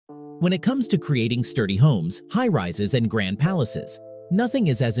When it comes to creating sturdy homes, high-rises, and grand palaces, nothing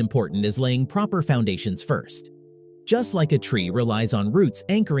is as important as laying proper foundations first. Just like a tree relies on roots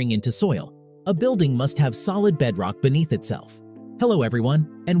anchoring into soil, a building must have solid bedrock beneath itself. Hello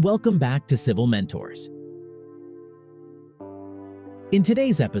everyone, and welcome back to Civil Mentors. In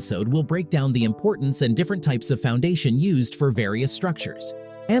today's episode, we'll break down the importance and different types of foundation used for various structures,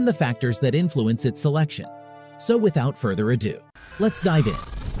 and the factors that influence its selection. So without further ado, let's dive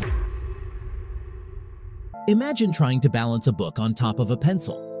in. Imagine trying to balance a book on top of a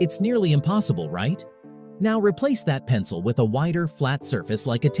pencil. It's nearly impossible, right? Now replace that pencil with a wider, flat surface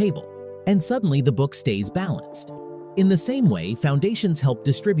like a table, and suddenly the book stays balanced. In the same way, foundations help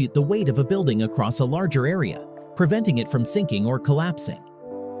distribute the weight of a building across a larger area, preventing it from sinking or collapsing.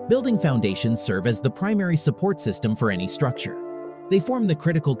 Building foundations serve as the primary support system for any structure. They form the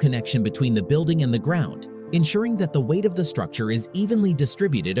critical connection between the building and the ground, ensuring that the weight of the structure is evenly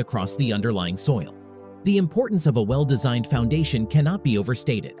distributed across the underlying soil. The importance of a well-designed foundation cannot be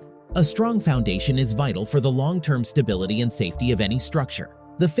overstated. A strong foundation is vital for the long-term stability and safety of any structure.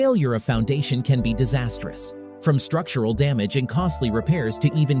 The failure of foundation can be disastrous. From structural damage and costly repairs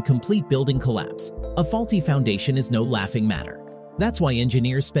to even complete building collapse, a faulty foundation is no laughing matter. That's why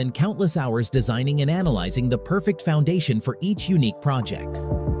engineers spend countless hours designing and analyzing the perfect foundation for each unique project.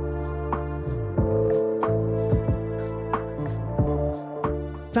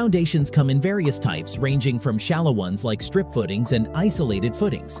 Foundations come in various types, ranging from shallow ones like strip footings and isolated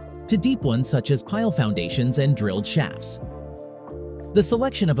footings, to deep ones such as pile foundations and drilled shafts. The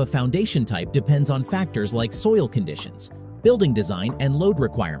selection of a foundation type depends on factors like soil conditions, building design, and load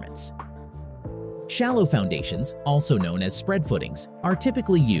requirements. Shallow foundations, also known as spread footings, are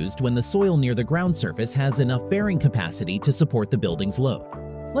typically used when the soil near the ground surface has enough bearing capacity to support the building's load.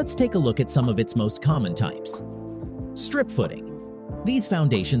 Let's take a look at some of its most common types. Strip footing. These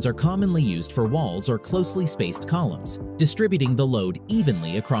foundations are commonly used for walls or closely spaced columns, distributing the load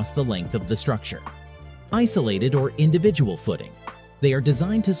evenly across the length of the structure. Isolated or individual footing. They are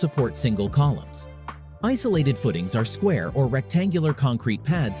designed to support single columns. Isolated footings are square or rectangular concrete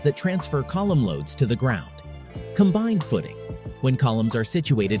pads that transfer column loads to the ground. Combined footing. When columns are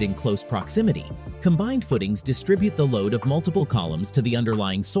situated in close proximity, combined footings distribute the load of multiple columns to the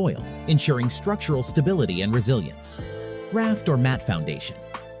underlying soil, ensuring structural stability and resilience. Raft or mat foundation.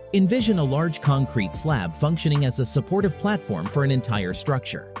 Envision a large concrete slab functioning as a supportive platform for an entire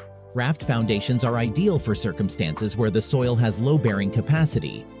structure. Raft foundations are ideal for circumstances where the soil has low bearing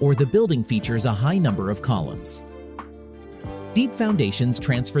capacity or the building features a high number of columns. Deep foundations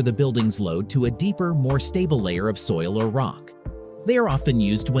transfer the building's load to a deeper, more stable layer of soil or rock. They are often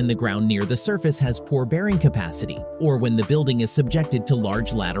used when the ground near the surface has poor bearing capacity or when the building is subjected to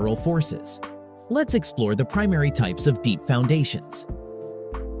large lateral forces. Let's explore the primary types of deep foundations.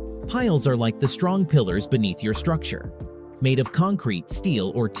 Piles are like the strong pillars beneath your structure, made of concrete,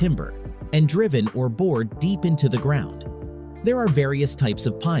 steel, or timber, and driven or bored deep into the ground. There are various types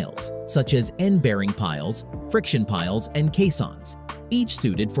of piles, such as end-bearing piles, friction piles, and caissons, each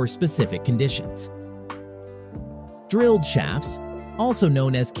suited for specific conditions. Drilled shafts, also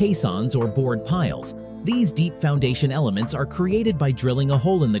known as caissons or bored piles, these deep foundation elements are created by drilling a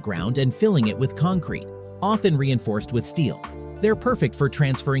hole in the ground and filling it with concrete, often reinforced with steel. They're perfect for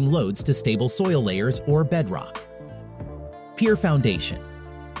transferring loads to stable soil layers or bedrock. Pier foundation.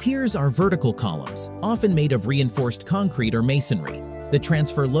 Piers are vertical columns, often made of reinforced concrete or masonry, that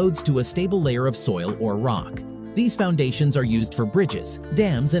transfer loads to a stable layer of soil or rock. These foundations are used for bridges,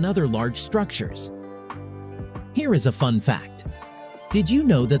 dams, and other large structures. Here is a fun fact. Did you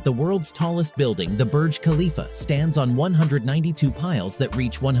know that the world's tallest building, the Burj Khalifa, stands on 192 piles that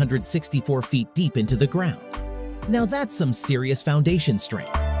reach 164 feet deep into the ground? Now that's some serious foundation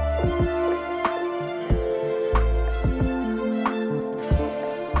strength.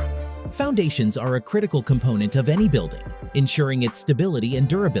 Foundations are a critical component of any building, ensuring its stability and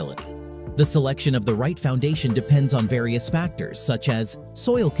durability. The selection of the right foundation depends on various factors such as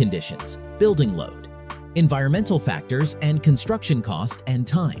soil conditions, building load, environmental factors, and construction cost and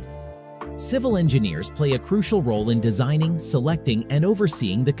time. Civil engineers play a crucial role in designing, selecting, and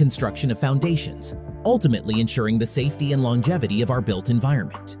overseeing the construction of foundations, ultimately ensuring the safety and longevity of our built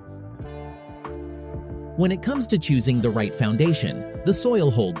environment. When it comes to choosing the right foundation, the soil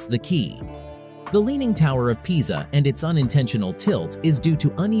holds the key. The Leaning Tower of Pisa and its unintentional tilt is due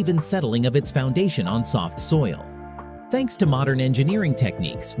to uneven settling of its foundation on soft soil. Thanks to modern engineering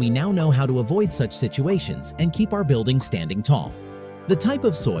techniques, we now know how to avoid such situations and keep our buildings standing tall. The type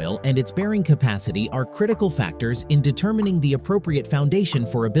of soil and its bearing capacity are critical factors in determining the appropriate foundation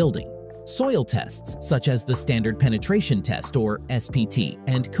for a building. Soil tests, such as the Standard Penetration Test or SPT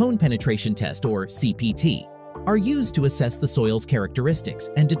and Cone Penetration Test or CPT, are used to assess the soil's characteristics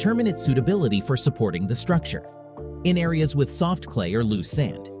and determine its suitability for supporting the structure. In areas with soft clay or loose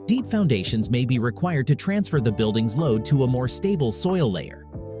sand, deep foundations may be required to transfer the building's load to a more stable soil layer.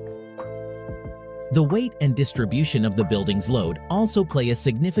 The weight and distribution of the building's load also play a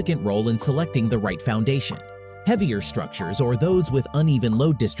significant role in selecting the right foundation. Heavier structures or those with uneven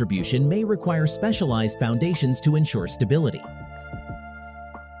load distribution may require specialized foundations to ensure stability.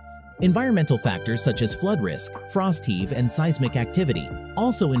 Environmental factors such as flood risk, frost heave, and seismic activity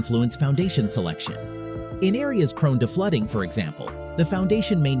also influence foundation selection. In areas prone to flooding, for example, the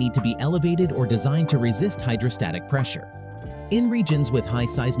foundation may need to be elevated or designed to resist hydrostatic pressure. In regions with high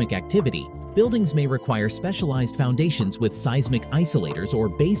seismic activity, buildings may require specialized foundations with seismic isolators or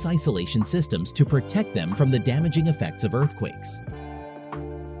base isolation systems to protect them from the damaging effects of earthquakes.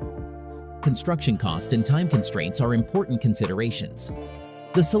 Construction cost and time constraints are important considerations.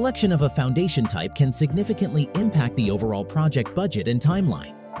 The selection of a foundation type can significantly impact the overall project budget and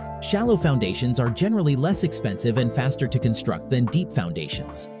timeline. Shallow foundations are generally less expensive and faster to construct than deep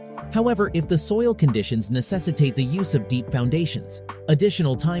foundations. However, if the soil conditions necessitate the use of deep foundations,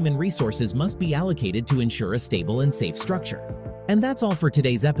 additional time and resources must be allocated to ensure a stable and safe structure. And that's all for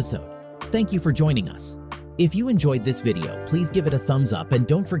today's episode. Thank you for joining us. If you enjoyed this video, please give it a thumbs up and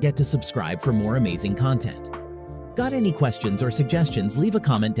don't forget to subscribe for more amazing content. Got any questions or suggestions? Leave a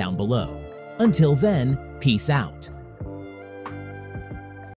comment down below. Until then, peace out.